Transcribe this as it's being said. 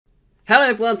Hello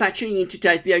everyone, back tuning in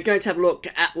today's video. We're going to have a look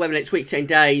at the weather next week, 10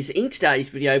 days. In today's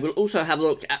video, we'll also have a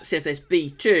look at CFS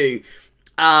V2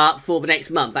 for the next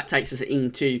month. That takes us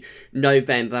into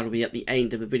November. That'll be at the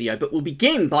end of the video. But we'll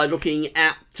begin by looking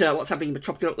at what's happening in the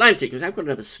tropical Atlantic, because I've got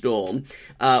another storm.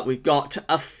 We've got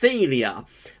Ophelia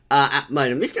at the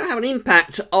moment. This is going to have an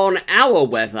impact on our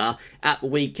weather at the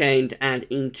weekend and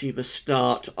into the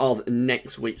start of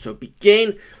next week. So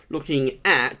begin looking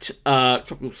at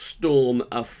tropical storm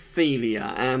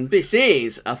Ophelia, and this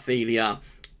is Ophelia,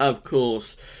 of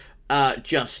course,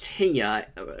 just here.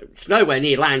 It's nowhere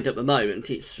near land at the moment.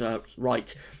 It's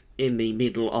right in the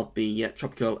middle of the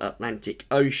tropical Atlantic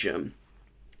Ocean.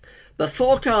 The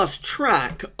forecast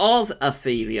track of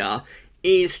Ophelia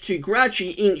is to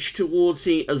gradually inch towards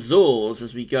the Azores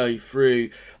as we go through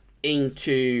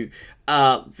into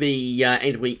the end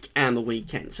of the week and the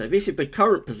weekend. So this is the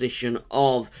current position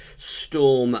of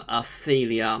Storm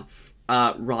Ophelia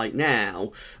right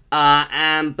now.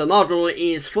 And the model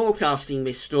is forecasting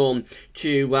this storm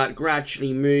to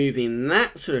gradually move in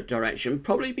that sort of direction,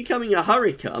 probably becoming a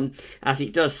hurricane as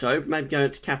it does so, maybe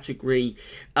going to category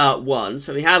 1.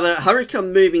 So we have a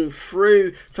hurricane moving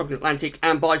through tropical Atlantic,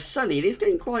 and by Sunday it is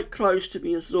getting quite close to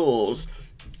the Azores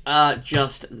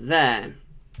just there.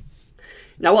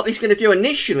 Now, what this is going to do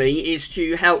initially is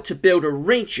to help to build a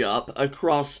ridge up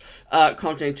across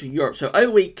continental Europe. So over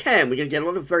the weekend, we're going to get a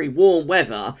lot of very warm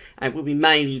weather, and it will be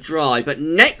mainly dry. But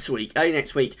next week, early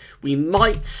next week, we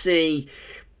might see,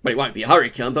 well, it won't be a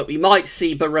hurricane, but we might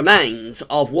see the remains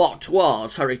of what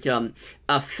was Hurricane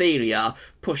Ophelia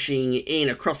pushing in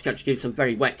across the country, giving some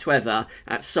very wet weather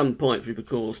at some point through the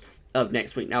course of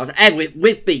next week. Now, as ever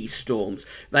with these storms,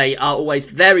 they are always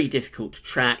very difficult to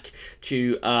track,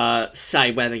 to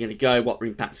say where they're going to go, what their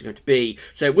impacts are going to be.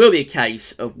 So it will be a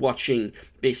case of watching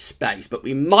this space. But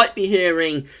we might be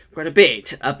hearing quite a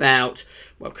bit about,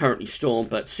 well, currently storm,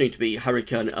 but soon to be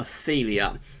Hurricane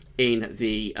Ophelia in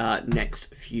the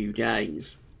next few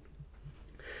days.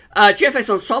 GFS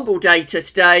ensemble data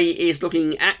today is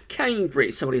looking at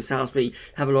Cambridge. Somebody's asked me to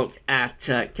have a look at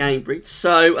Cambridge.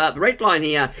 So the red line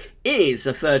here is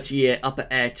a 30-year upper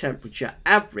air temperature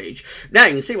average. Now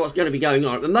you can see what's going to be going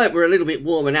on. At the moment we're a little bit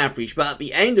warmer than average, but at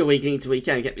the end of the week and into the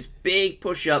weekend we get this big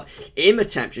push up in the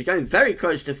temperature, going very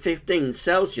close to 15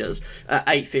 Celsius at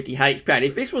 850 HPA.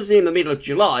 If this was in the middle of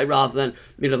July rather than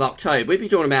middle of October, we'd be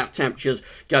talking about temperatures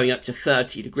going up to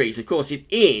 30 degrees. Of course, it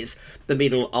is the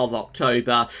middle of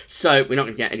October, so we're not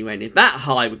going to get anywhere near that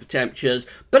high with the temperatures,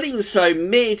 but even so,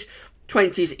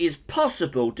 mid-20s is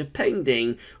possible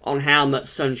depending on how much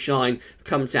sunshine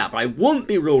comes out. But I won't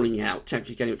be ruling out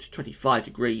temperatures getting up to 25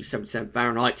 degrees, 77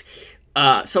 Fahrenheit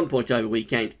at some point over the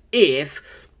weekend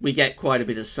if we get quite a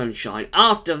bit of sunshine.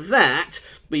 After that,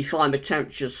 we find the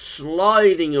temperatures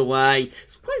sliding away.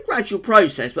 It's quite a gradual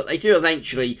process, but they do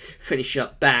eventually finish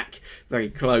up back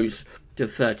very close to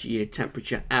 30-year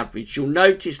temperature average. You'll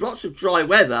notice lots of dry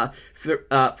weather for,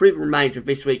 through the remainder of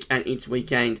this week and into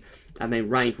weekend, and then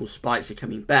rainfall spikes are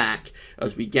coming back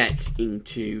as we get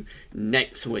into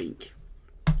next week.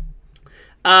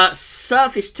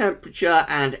 Surface temperature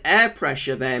and air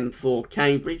pressure then for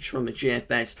Cambridge from the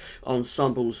GFS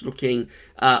ensembles looking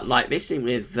like this, dealing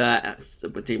with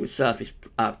surface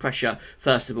pressure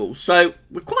first of all. So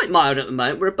we're quite mild at the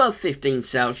moment. We're above 15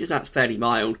 Celsius. That's fairly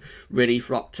mild really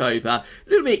for October. A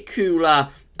little bit cooler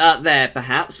there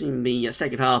perhaps in the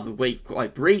second half of the week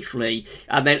quite briefly,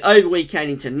 and then over the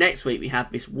weekend into next week we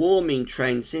have this warming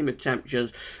trend, seeing the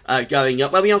temperatures going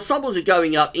up. Well, the ensembles are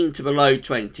going up into the low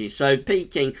 20s, so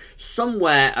peaking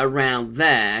somewhere around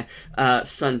there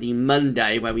Sunday,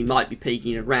 Monday, where we might be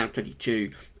peaking around 22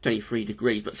 23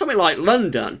 degrees, but something like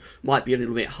London might be a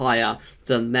little bit higher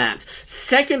than that.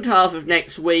 Second half of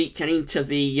next week and into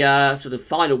the sort of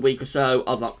final week or so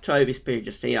of October, this period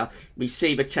just here, we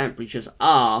see the temperatures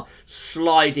are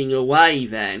sliding away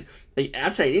then. As I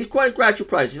say, it is quite a gradual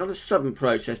process, not a sudden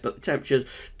process, but the temperatures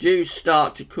do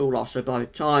start to cool off. So by the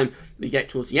time we get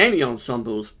towards the end of the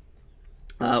ensembles,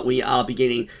 we are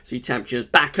beginning to see temperatures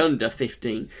back under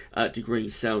 15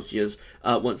 degrees Celsius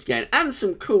once again, and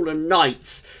some cooler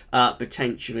nights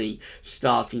potentially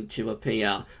starting to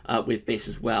appear with this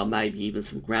as well. Maybe even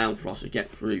some ground frost to get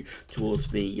through towards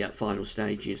the final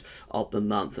stages of the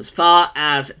month. As far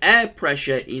as air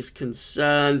pressure is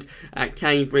concerned at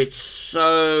Cambridge,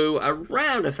 so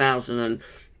around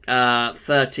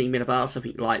 1,013 millibars,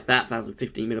 something like that,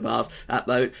 1,015 millibars at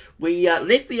boat. We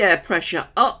lift the air pressure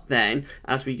up then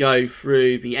as we go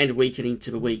through the end of the week and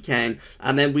into the weekend,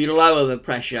 and then we lower the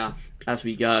pressure as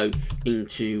we go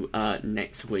into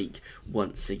next week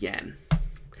once again.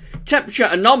 Temperature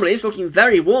anomalies looking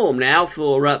very warm now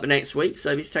for the next week.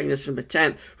 So it's taking us from the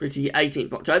 10th through to the 18th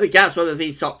of October. Gaz weather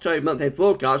this October month-end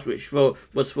forecast, which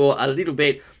was for a little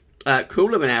bit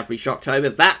cooler than average October.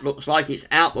 That looks like it's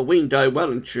out the window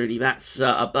well and truly. That's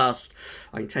a bust.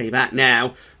 I can tell you that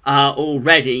now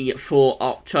already for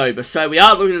October. So we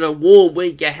are looking at a warm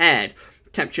week ahead.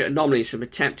 Temperature anomalies from the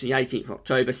 10th to the 18th of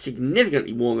October,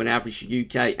 significantly warmer than average in the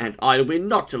UK and Ireland. We're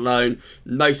not alone.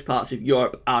 Most parts of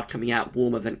Europe are coming out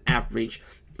warmer than average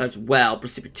as well.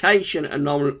 Precipitation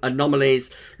anomalies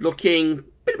looking a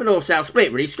bit of a north-south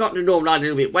split, really. Scotland and Northern Ireland a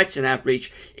little bit wetter than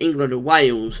average. England and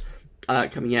Wales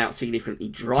coming out significantly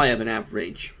drier than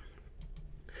average.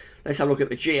 Let's have a look at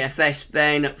the GFS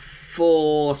then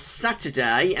for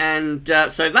Saturday. And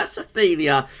so that's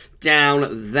Ophelia down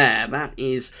there. That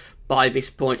is, by this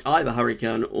point, either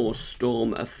hurricane or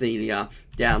storm Ophelia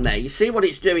down there. You see what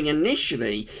it's doing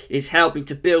initially is helping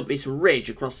to build this ridge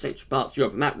across central parts of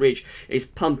Europe, and that ridge is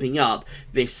pumping up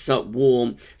this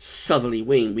warm southerly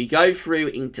wind. We go through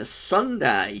into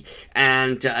Sunday,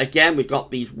 and again we've got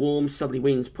these warm southerly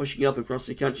winds pushing up across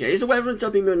the country. There's a weather front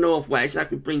up in the northwest that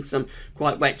could bring some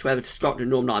quite wet weather to Scotland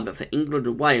and Northern Ireland, but for England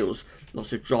and Wales,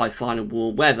 lots of dry, fine and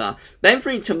warm weather. Then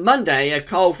through into Monday, a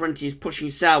cold front is pushing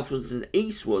southwards and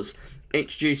eastwards,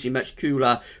 introducing much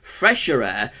cooler, fresher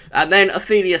air, and then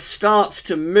Ophelia starts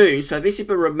to move. So this is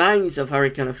the remains of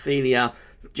Hurricane Ophelia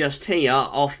just here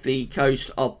off the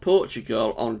coast of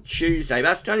Portugal on Tuesday.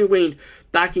 That's turning wind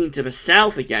back into the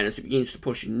south again as it begins to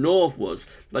push northwards.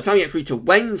 By the time you get through to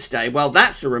Wednesday, well,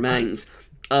 that's the remains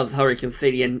of Hurricane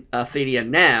Ophelia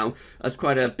now, as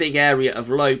quite a big area of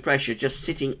low pressure just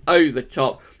sitting over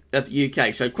top of the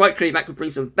UK. So quite clearly that could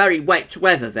bring some very wet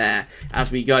weather there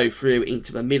as we go through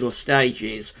into the middle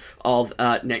stages of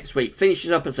next week.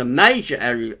 Finishes up as a major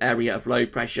area of low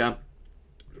pressure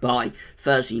by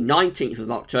Thursday 19th of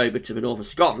October to the north of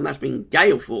Scotland. That's been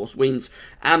gale force winds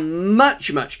and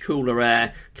much, much cooler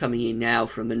air coming in now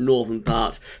from the northern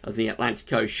part of the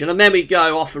Atlantic Ocean. And then we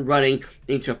go off and running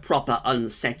into a proper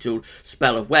unsettled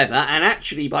spell of weather. And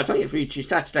actually, by the time you get through to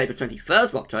Saturday the 21st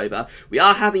of October, we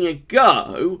are having a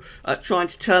go at trying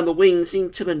to turn the winds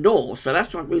into the north. So that's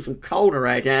trying to bring some colder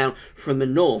air down from the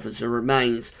north as the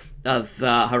remains of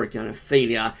Hurricane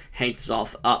Ophelia heads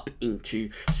off up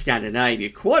into Scandinavia.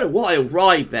 Quite a wild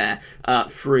ride there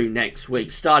through next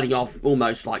week, starting off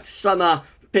almost like summer,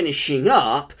 finishing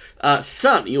up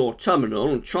certainly autumnal,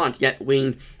 and trying to get the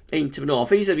wind into the north.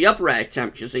 These are the upper air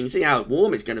temperatures, so you can see how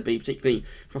warm it's going to be, particularly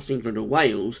across England and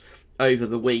Wales over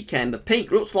the weekend. The peak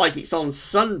looks like it's on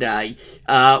Sunday,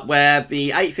 where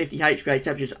the 850 HPA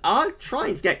temperatures are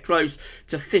trying to get close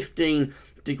to 15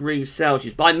 degrees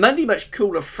Celsius. By Monday, much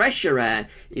cooler, fresher air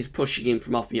is pushing in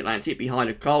from off the Atlantic behind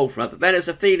a cold front. But then as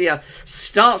Ophelia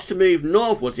starts to move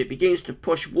northwards, it begins to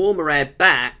push warmer air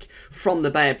back from the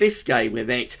Bay of Biscay with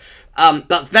it.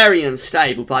 But very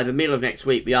unstable. By the middle of next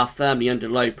week, we are firmly under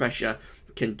low pressure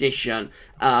condition,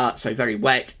 so very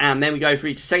wet, and then we go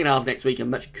through to the second half of next week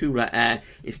and much cooler air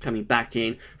is coming back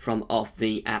in from off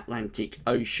the Atlantic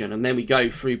Ocean, and then we go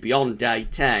through beyond day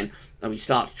 10 and we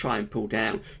start to try and pull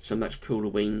down some much cooler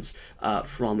winds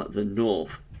from the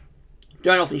north.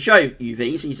 Don't often show you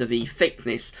these are the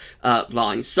thickness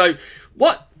lines. So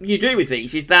what you do with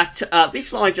these is that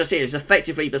this line just here is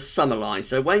effectively the summer line.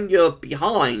 So when you're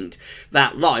behind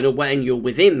that line, or when you're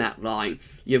within that line,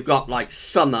 you've got like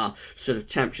summer sort of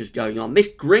temperatures going on. This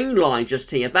green line just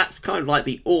here, that's kind of like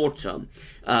the autumn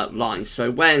line.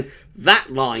 So when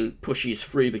that line pushes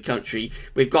through the country,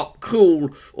 we've got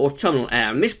cool autumnal air.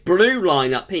 And this blue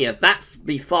line up here, that's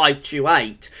the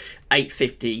 528,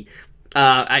 850.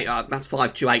 That's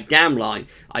 528 dam line,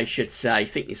 I should say,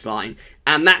 thickness line,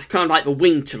 and that's kind of like the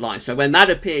winter line. So when that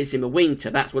appears in the winter,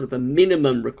 that's one of the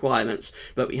minimum requirements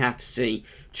that we have to see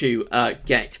to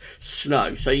get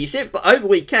snow. So you see, but over the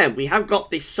weekend we have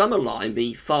got this summer line,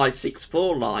 the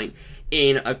 564 line,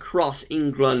 in across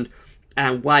England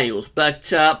and Wales,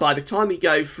 but by the time we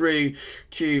go through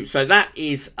to, so that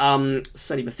is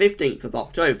Sunday the 15th of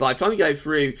October, by the time we go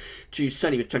through to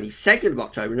Sunday the 22nd of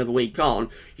October, another week on,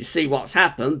 you see what's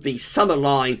happened. The summer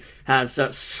line has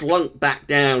slunk back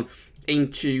down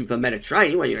into the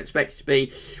Mediterranean, where you expect it to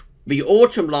be. The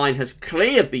autumn line has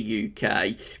cleared the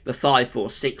UK, the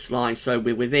 546 line, so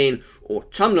we're within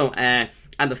autumnal air,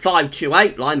 and the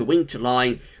 528 line, the winter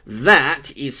line,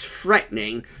 that is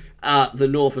threatening the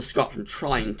north of Scotland,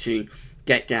 trying to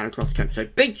get down across the country. So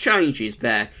big changes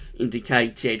there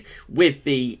indicated with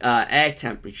the air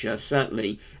temperature,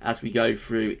 certainly as we go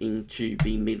through into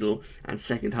the middle and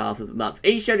second half of the month.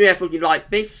 East WF looking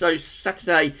like this. So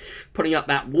Saturday putting up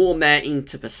that warm air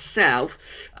into the south,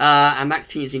 and that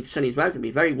continues into sunny as well. Going to be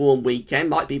a very warm weekend.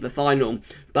 Might be the final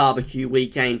barbecue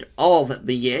weekend of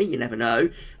the year. You never know.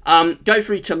 Go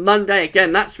through to Monday.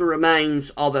 Again, that's the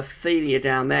remains of Ophelia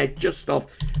down there just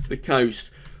off the coast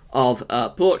of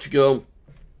Portugal.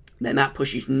 Then that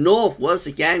pushes northwards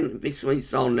again. This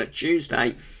one's on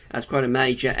Tuesday, as quite a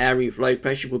major area of low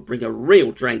pressure will bring a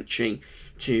real drenching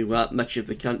to much of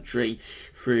the country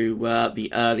through the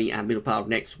early and middle part of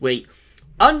next week.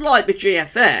 Unlike the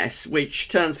GFS, which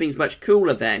turns things much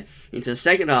cooler then into the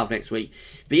second half next week,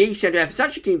 the ECWF is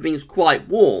actually keeping things quite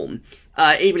warm,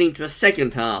 even into the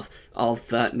second half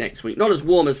of next week. Not as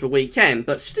warm as the weekend,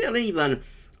 but still even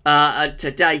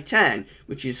to day 10,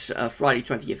 which is Friday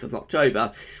 20th of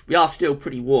October, we are still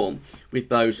pretty warm with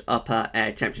those upper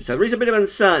air temperatures. So there is a bit of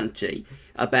uncertainty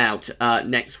about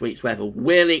next week's weather.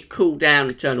 Will it cool down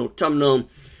and turn autumnal?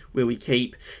 Will we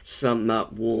keep some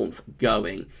warmth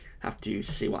going? Have to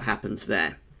see what happens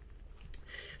there.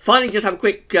 Finally, just have a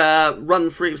quick run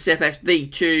through CFS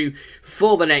V2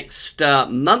 for the next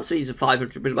month. So these are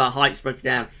 500 millibar heights broken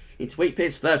down into week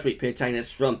periods. First week period taking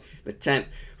us from the 10th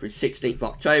through 16th of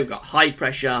October. We've got high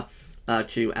pressure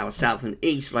to our south and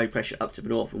east, low pressure up to the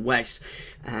north and west,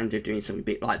 and doing something a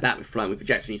bit like that with flowing with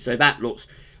projection. So that looks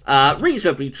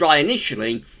reasonably dry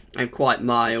initially and quite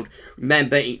mild.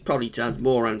 Remember, it probably turns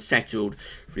more unsettled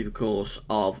through the course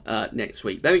of next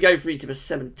week. Then we go through to the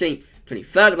 17th,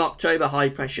 23rd of October. High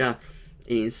pressure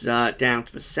is down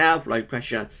to the south, low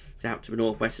pressure is out to the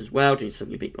northwest as well, doing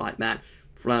something a bit like that.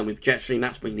 Flowing with jet stream,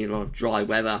 that's bringing in a lot of dry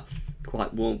weather,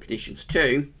 quite warm conditions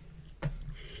too.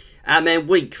 And then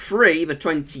week 3, the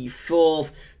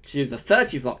 24th to the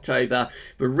 30th of October,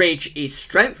 the ridge is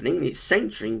strengthening, it's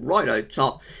centering right over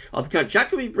top of the country. That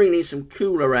could be bringing in some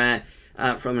cooler air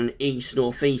from an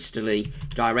east-northeasterly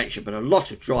direction, but a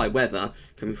lot of dry weather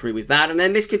coming through with that. And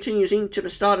then this continues into the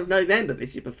start of November.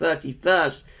 This is the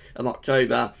 31st of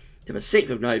October to the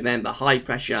 6th of November. High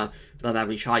pressure, above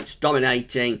average heights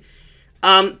dominating.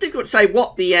 Difficult to say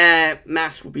what the air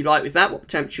mass will be like with that, what the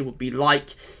temperature will be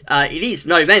like. It is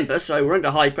November, so we're under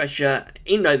high pressure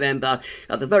in November.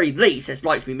 At the very least, there's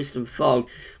likely to be mist and fog.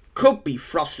 Could be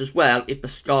frost as well if the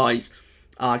skies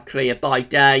are clear by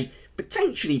day.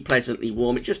 Potentially pleasantly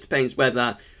warm. It just depends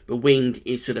whether the wind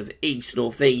is sort of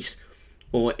east-northeast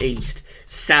or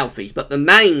east-southeast. But the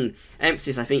main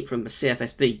emphasis, I think, from the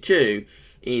CFS V2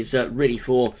 is really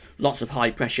for lots of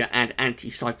high pressure and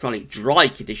anticyclonic dry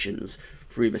conditions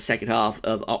through the second half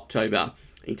of October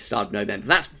into start of November.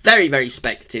 That's very, very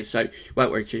speculative, so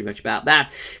won't worry too much about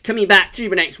that. Coming back to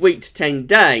the next week to 10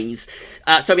 days,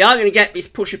 so we are going to get this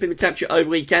push up in the temperature over the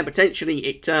weekend. Potentially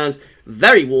it turns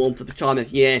very warm for the time of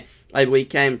year over the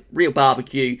weekend. Real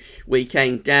barbecue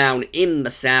weekend down in the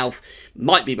south.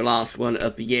 Might be the last one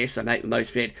of the year, so make the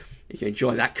most of it if you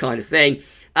enjoy that kind of thing.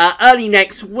 Early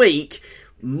next week,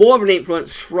 more of an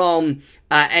influence from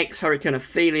ex-Hurricane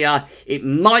Ophelia. It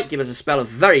might give us a spell of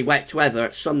very wet weather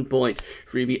at some point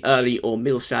through the early or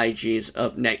middle stages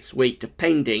of next week,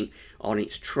 depending on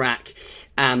its track.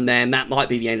 And then that might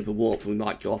be the end of the warmth, and we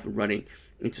might go off and running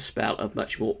into a spell of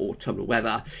much more autumnal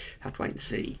weather. Have to wait and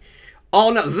see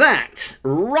on that.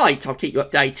 Right, I'll keep you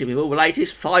updated with all the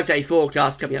latest 5-day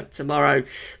forecast coming up tomorrow,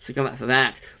 so come back for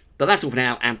that. But that's all for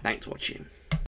now, and thanks for watching.